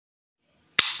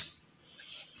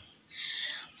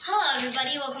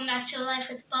everybody, welcome back to Life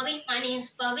with Bubby. My name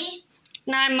is Bubby.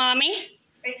 And I'm Mommy.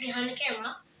 Right behind the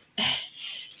camera.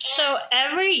 So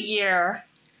every year,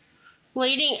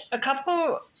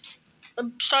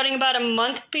 starting about a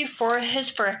month before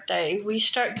his birthday, we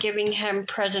start giving him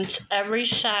presents every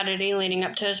Saturday leading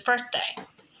up to his birthday.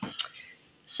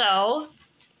 So,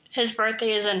 his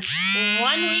birthday is in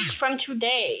 1 week from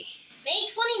today. May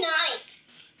 29th.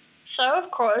 So,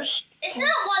 of course... It's not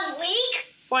 1 week.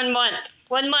 1 month.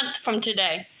 1 month from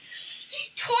today.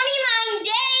 29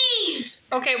 days.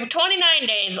 Okay, well, 29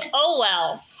 days. Oh,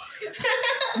 well.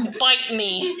 Bite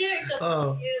me.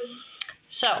 Oh.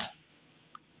 So,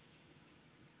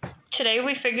 today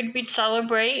we figured we'd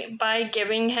celebrate by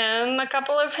giving him a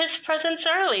couple of his presents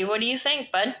early. What do you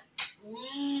think, bud?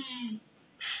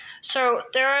 So,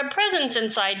 there are presents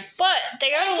inside, but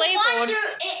they are labeled...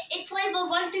 It's labeled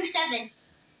 1 through 7.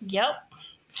 Yep.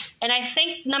 And I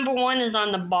think number 1 is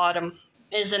on the bottom,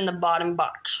 is in the bottom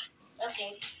box.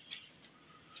 Okay.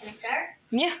 Can I start?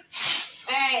 Yeah.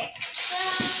 Alright, so...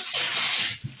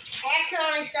 I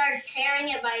accidentally started tearing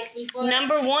it before...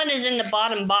 Number 1 is in the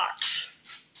bottom box.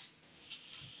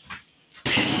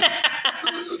 Wait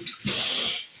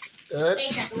a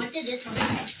second, what did this one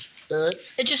say?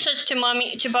 Oops. It just says to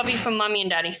Bubby from Mommy and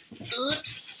Daddy.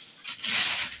 Oops.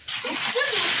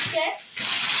 Okay.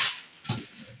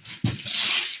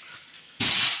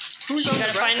 Who's You on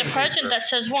gotta the find the wrapping present paper? that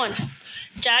says 1.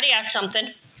 Daddy has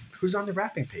something. Who's on the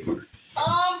wrapping paper?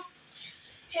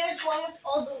 Here's one with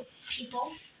all the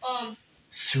people.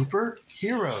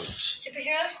 Superheroes.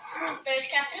 Superheroes. There's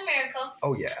Captain America.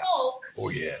 Oh yeah. Hulk. Oh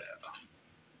yeah.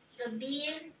 The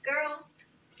Bee Girl.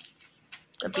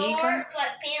 The Thor. beaker.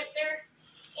 Black Panther.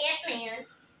 Ant-Man.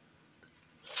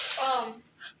 Iron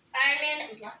Man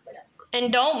and Black Widow.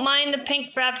 And don't mind the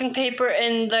pink wrapping paper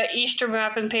and the Easter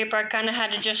wrapping paper. I kind of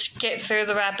had to just get through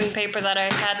the wrapping paper that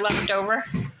I had left over.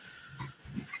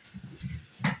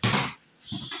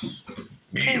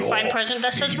 Okay, find present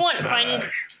that says 1. Find...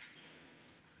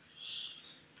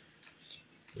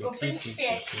 Open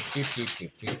 6.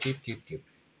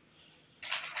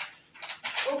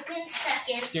 Open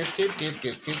 2nd.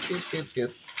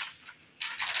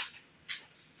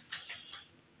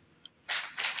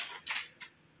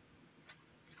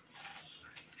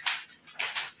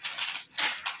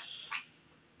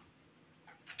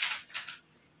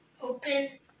 Open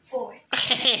 4th.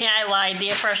 I lied. The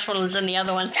first one was in the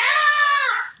other one.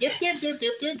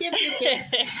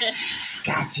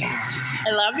 Gotcha.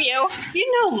 I love you.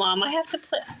 You know, Mom, I have to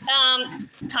play.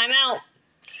 Time out.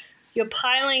 You're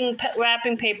piling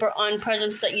wrapping paper on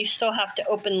presents that you still have to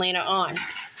open later on.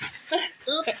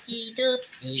 Oopsie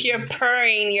doopsie. You're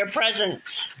purring your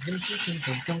presents. Bad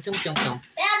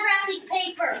wrapping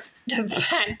paper.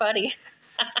 Bad buddy.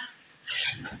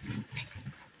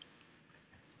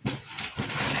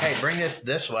 Hey, bring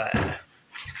this way.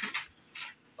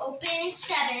 Open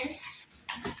 7.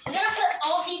 I'm gonna put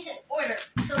all these in order,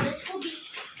 so this will be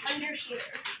under here.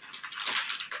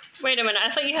 Wait a minute. I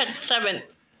thought you had 7.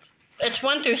 It's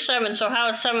 1 through 7, so how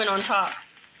is 7 on top?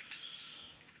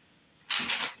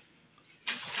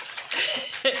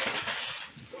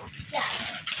 Yeah,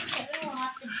 7 will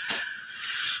have to...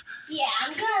 Yeah,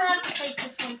 I'm gonna have to place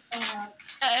this one somewhere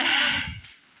else.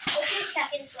 Open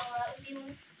 2nd, so that would be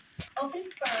one. Open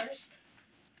 1st.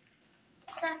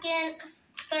 2nd,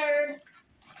 3rd.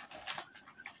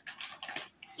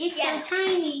 It's so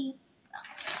tiny.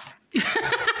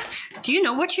 Do you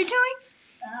know what you're doing?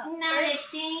 Not a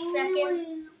 1st, thing.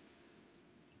 2nd,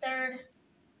 3rd,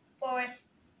 4th.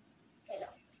 Okay, no.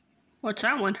 What's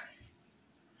that one?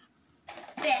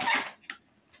 5th.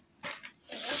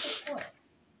 Where's the 4th?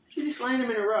 You just line them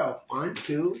in a row. 1,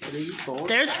 2, 3, 4.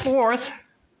 There's 4th.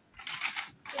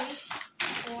 3,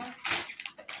 4,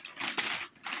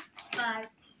 5,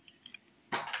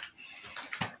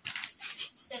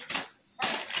 6,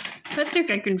 7. I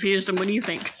think I confused them. What do you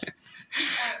think?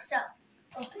 Alright, so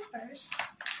open 1st.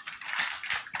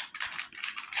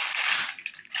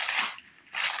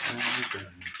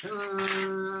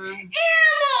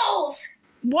 Animals!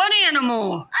 What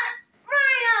animal?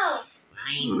 Rhino!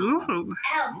 Ooh,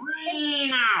 Elk.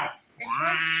 This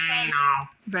one's sharp.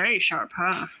 very sharp,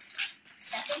 huh?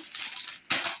 2nd.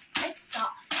 It's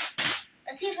soft.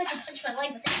 Let's see if I can punch my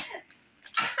leg with it.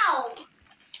 Ow!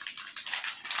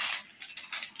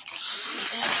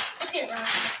 It didn't run.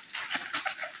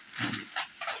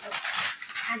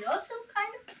 I know it's some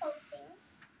kind of protein.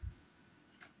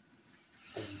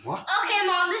 What? Okay,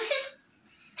 Mom, this is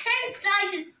 10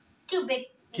 sizes too big.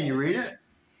 Can you read it?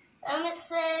 It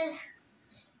says,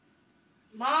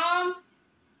 Mom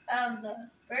of the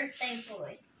birthday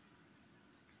boy.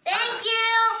 Thank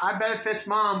you. I bet it fits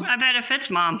Mom. I bet it fits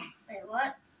Mom. Wait,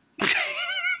 what?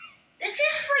 This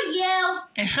is for you.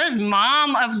 It says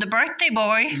Mom of the birthday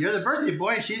boy. You're the birthday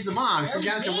boy. She's the mom. She's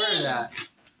got to wear that.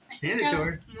 Hand it to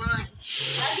her. That's mine.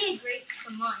 That'd be great for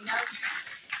mine.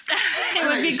 It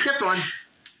would be. You skipped one.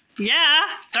 Yeah,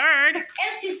 third.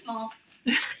 It's too small.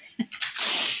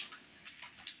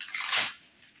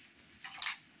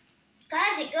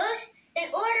 Guys, it goes in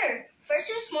order. First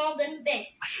it was small, then big.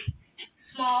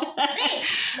 Small, big.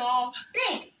 Small,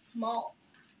 big. Small.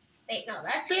 Wait, no,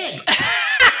 that's big.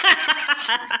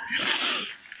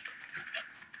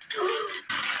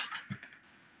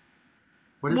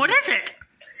 What is it?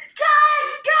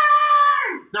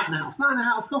 Tiger! Not in the house. Not in the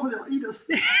house. No, they'll eat us.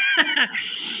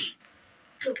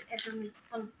 Don't ever make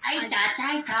fun of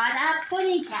I thought a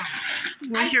pony tag.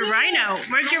 Where's your rhino?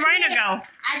 Where'd your rhino go?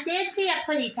 I did see a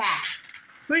pony tag.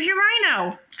 Where's your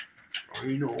rhino? I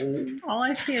know. All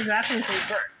I see is wrapping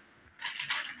paper.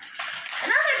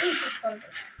 Another piece of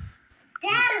paper.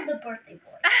 Dad of the birthday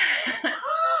boy.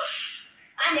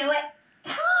 I knew it.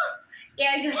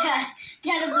 There you go, Dad.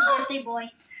 Dad of the birthday boy.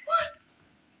 What?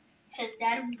 It says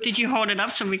Dad of the birthday. Did you hold it up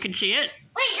so we could see it?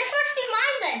 Wait, this must be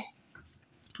mine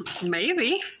then.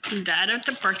 Maybe. Dad of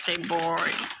the birthday boy.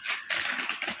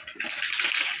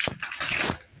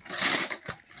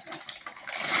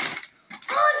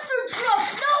 Monster truck!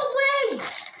 No way!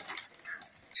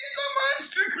 It's a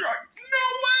monster truck. No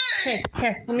way.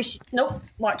 Here, let me see. Nope,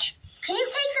 watch. Can you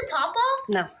take the top off?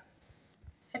 No. I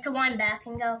have to wind back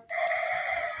and go.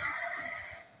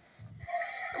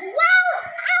 Wow!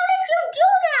 How did you do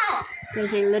that?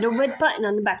 There's a little red button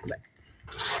on the back of it.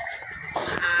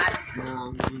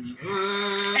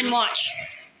 And watch.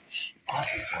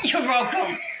 Awesome. You're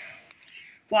welcome.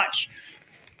 Watch.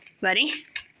 Ready?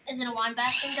 Is it a wind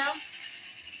back and go?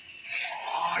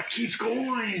 Oh, it keeps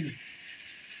going.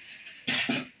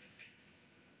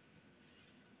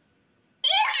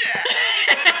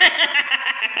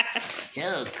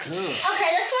 So cool. Okay,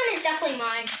 this one is definitely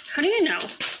mine. How do you know?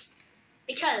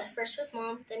 Because first was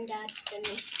Mom, then Dad, then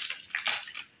me.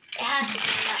 It has to be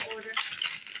in that order.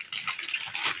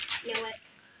 Knew it.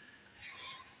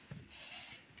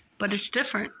 But it's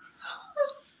different.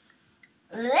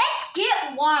 Let's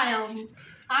get wild.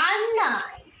 I'm 9.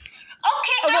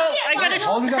 Okay, Oh, well, I I gotta.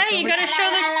 Hold it up, Hey, you Bubby. gotta show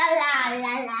the. la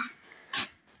la la.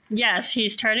 Yes,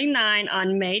 he's turning 9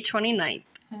 on May 29th.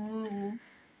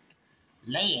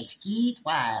 Let's get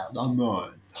wild. I'm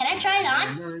not. Can I try it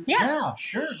on? Yeah.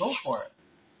 Sure. Go for it.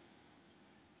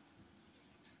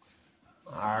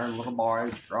 Our little boy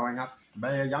is growing up to be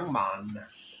a young man.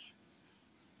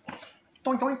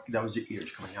 Doink, doink. That was the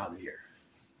ears coming out of the ear.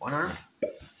 One arm.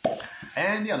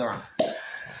 And the other arm.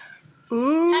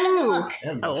 Ooh. How does it look?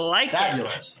 It I looks like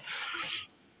fabulous.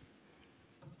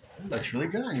 It looks really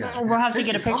good on you. We'll have to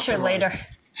get a picture later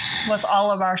with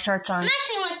all of our shirts I'm on.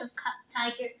 acting like a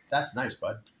tiger. That's nice,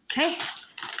 bud. Okay.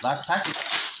 Last package.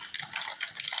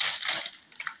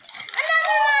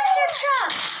 Another monster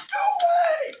truck. No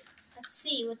way! Let's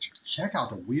see which. Check out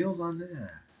the wheels on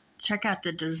that. Check out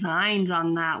the designs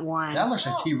on that one. That looks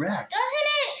like Oh. T-Rex.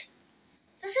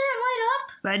 Doesn't it light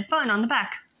up? Red button on the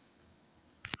back.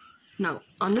 No,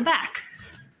 on the back.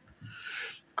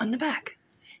 On the back.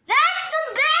 That's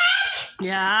the back.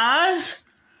 Yes.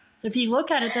 If you look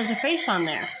at it, there's a face on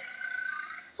there.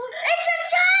 It's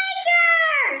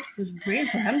a tiger. It was weird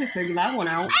for him to figure that one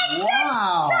out.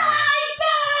 Wow!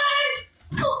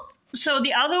 Tiger. So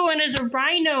the other one is a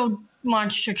rhino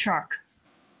monster truck.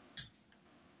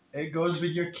 It goes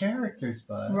with your characters,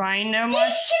 bud. Rhino monster.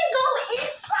 This can go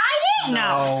inside it.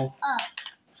 No. Oh.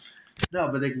 No,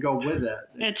 but they can go with it.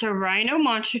 It's a rhino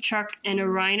monster truck and a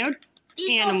rhino.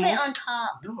 These Animal. don't fit on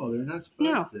top. No, they're not supposed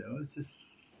No. to. It's just.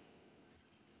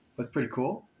 But pretty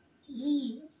cool.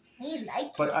 Eee, I like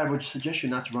it. But I would suggest you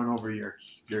not to run over your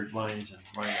lions and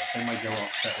rhinos. They might get a little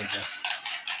upset with you.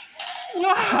 They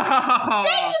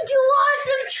can do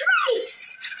awesome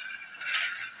tricks.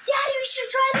 Daddy, we should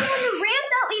try them on the ramp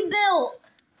that we built.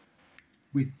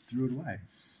 We threw it away.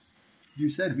 You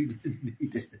said we didn't need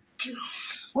it. Dude.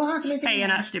 We'll have to make a Hey, new you're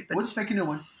one. not stupid. We'll just make a new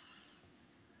one.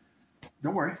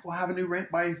 Don't worry. We'll have a new ramp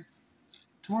by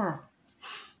tomorrow.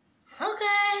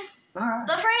 Okay. All right.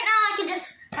 But for right now, I can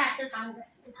just practice on it.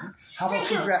 How about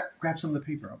Thank you you. grab some of the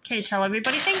paper up? Okay, tell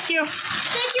everybody thank you.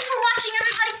 Thank you for watching,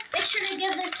 everybody. Make sure to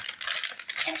give this,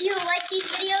 if you like these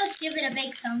videos, give it a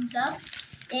big thumbs up.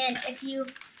 And if you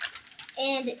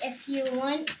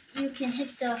want, you can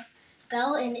hit the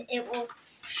bell, and it will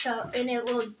show, and it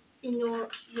will, and you'll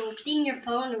ding your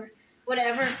phone or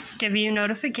whatever. Give you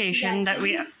notification Yeah, that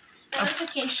we.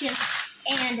 Notification,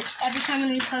 and every time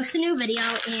when we post a new video,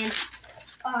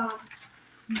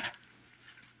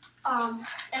 And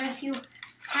if you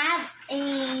have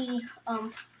any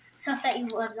stuff that you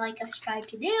would like us try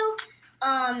to do,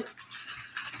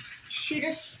 shoot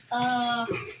us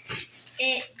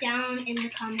it down in the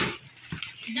comments.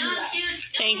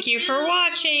 Thank you for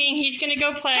watching. He's gonna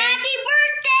go play. Happy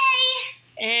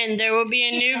birthday! And there will be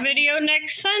a new video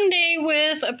next Sunday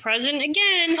with a present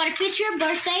again. But if it's your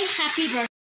birthday, happy birthday.